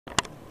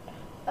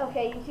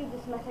Okay, YouTube,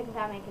 this is my second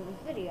time making this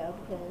video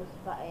because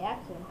by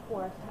accident,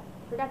 or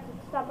forgot to hit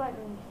the stop button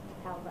and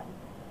the power button.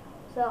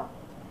 So,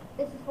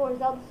 this is for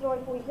Zelda Story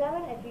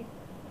 47. If you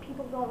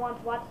people don't want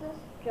to watch this,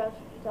 just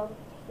Zelda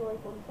Story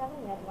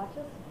 47, you have to watch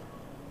this.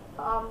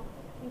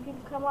 You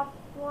people can watch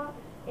this if you want.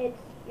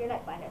 It's your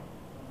Nightbinder.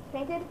 It's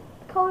painted.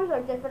 The colors are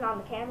different on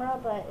the camera,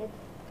 but it's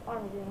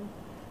army green.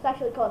 It's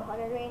actually called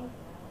Hunter Green.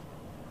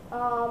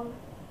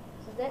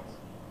 This is it.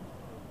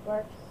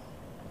 Works.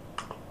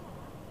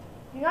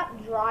 Do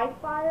not dry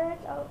fire it,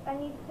 I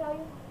need to tell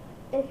you.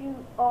 If you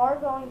are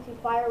going to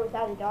fire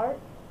without a dart,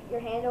 put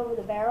your hand over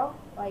the barrel,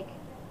 like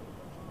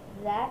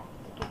that,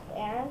 to keep the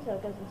air in so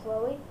it goes in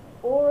slowly.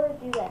 Or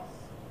do this.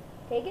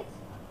 Take it,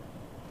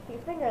 put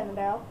your finger in the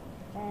barrel,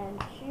 and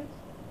shoot.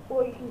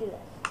 Or you can do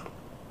this.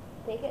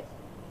 Take it,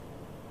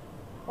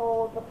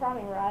 hold the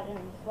priming rod, and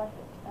select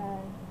it.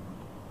 And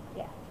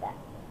yeah, that.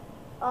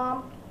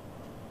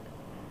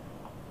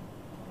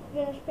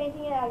 Finish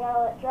painting it, I gotta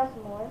let it dry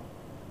some more.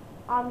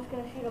 I'm just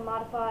going to shoot a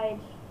modified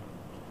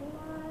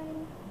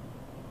line.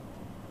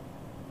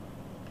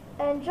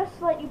 And just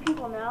to let you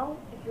people know,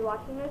 if you're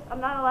watching this,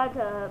 I'm not allowed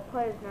to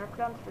play as Nerf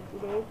guns for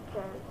 2 days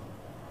because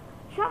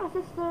I shot my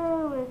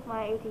sister with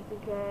my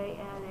AT-3K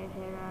and it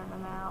hit her in the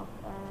mouth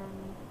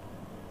and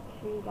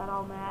she got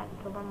all mad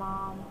and told my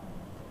mom.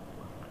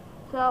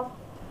 So,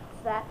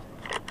 it's that.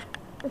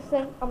 This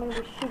thing, I'm going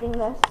to be shooting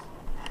this.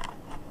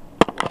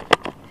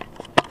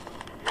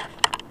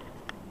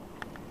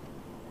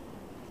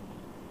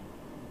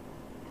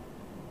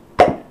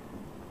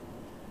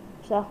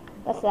 So,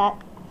 that's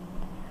that.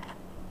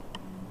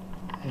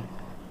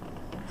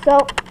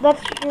 So,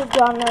 that's your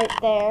gun right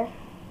there.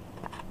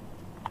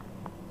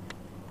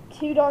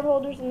 2 dart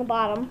holders in the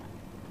bottom.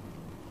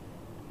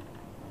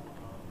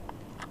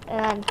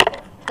 And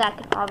that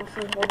can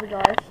obviously hold the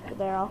darts, the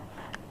barrel.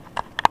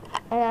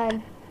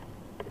 And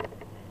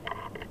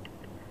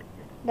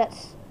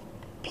that's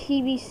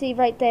PVC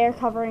right there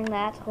covering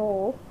that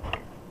hole.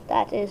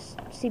 That is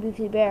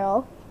CVC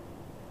barrel.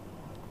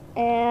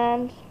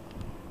 And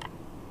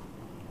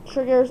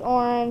trigger is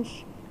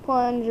orange,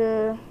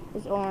 plunger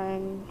is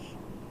orange,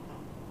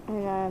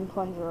 and then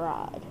plunger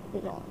rod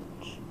is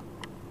orange.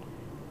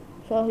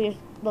 So here's,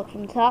 look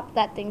from the top,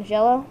 that thing's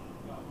yellow.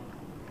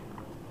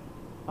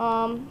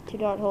 2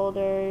 dart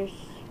holders.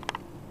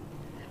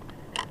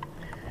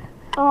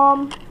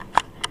 I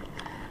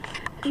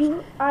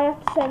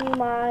have to send you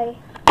my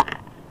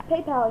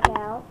PayPal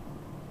account.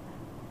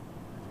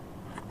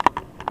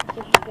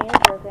 This is being a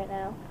joke right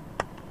now.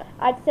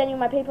 I have to send you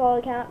my PayPal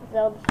account,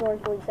 Zelda Story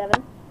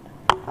 47.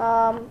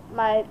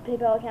 My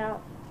PayPal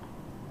account,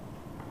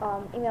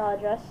 email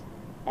address,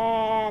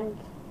 and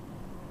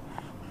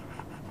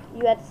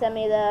you had to send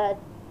me the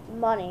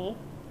money,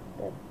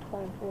 the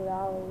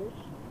 $24,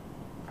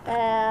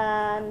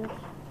 and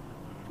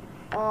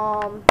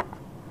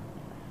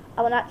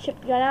I will not ship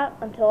the gun out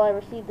until I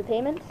receive the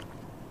payment.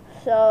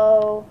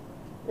 So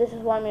this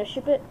is what I'm going to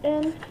ship it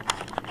in.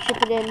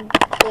 Ship it in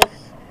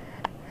this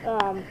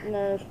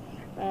Nerf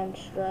and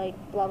Strike,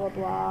 blah blah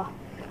blah,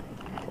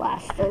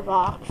 blaster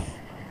box.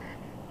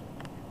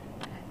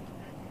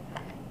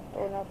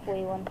 Or not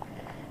 41.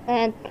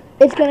 And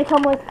it's going to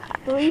come with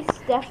 3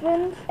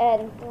 Steffens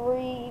and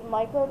 3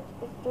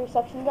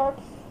 suction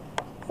darts.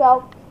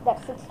 So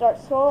that's 6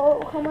 darts total it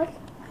will come with.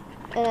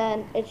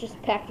 And it's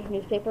just packed with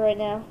newspaper right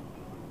now.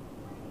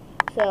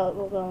 So it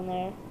will go in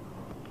there.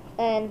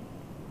 And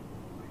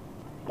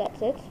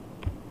that's it.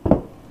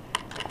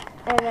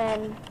 And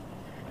then,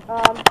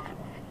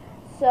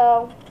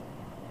 so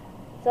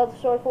the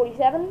Story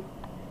 47,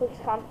 please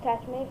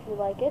contact me if you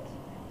like it.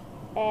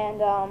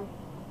 And,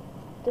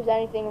 if there's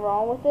anything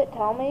wrong with it,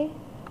 tell me.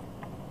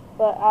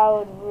 But I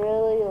would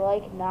really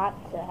like not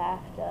to have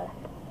to.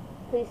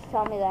 Please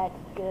tell me that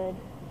it's good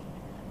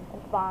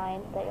and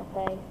fine, that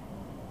you'll pay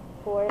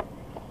for it.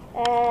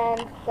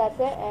 And that's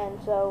it. And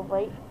so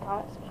rate,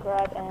 comment,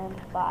 subscribe, and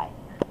bye.